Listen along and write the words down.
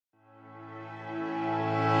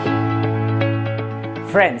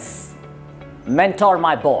Friends, Mentor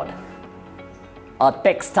My Board, a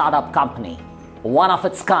tech startup company, one of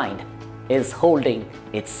its kind, is holding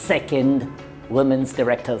its second Women's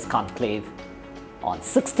Directors Conclave on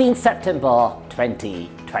 16 September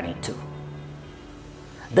 2022.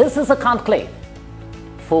 This is a conclave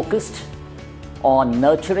focused on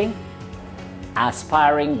nurturing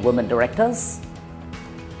aspiring women directors,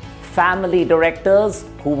 family directors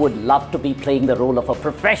who would love to be playing the role of a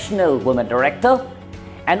professional woman director,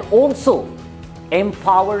 and also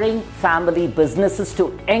empowering family businesses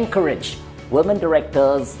to encourage women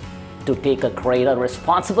directors to take a greater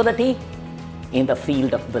responsibility in the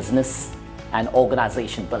field of business and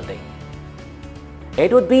organization building.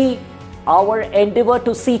 It would be our endeavor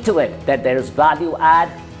to see to it that there is value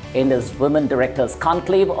add in this Women Directors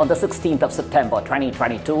Conclave on the 16th of September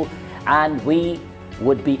 2022, and we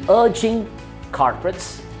would be urging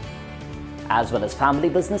corporates as well as family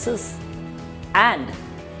businesses and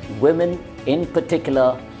women in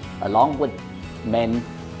particular, along with men,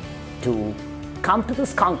 to come to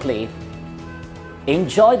this conclave,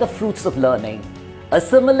 enjoy the fruits of learning,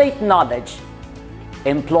 assimilate knowledge,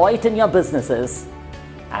 employ it in your businesses,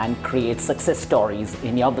 and create success stories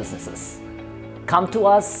in your businesses. Come to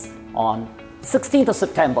us on 16th of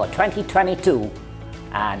September 2022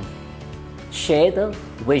 and share the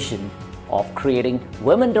vision of creating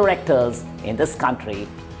women directors in this country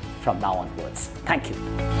from now onwards. Thank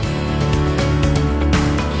you.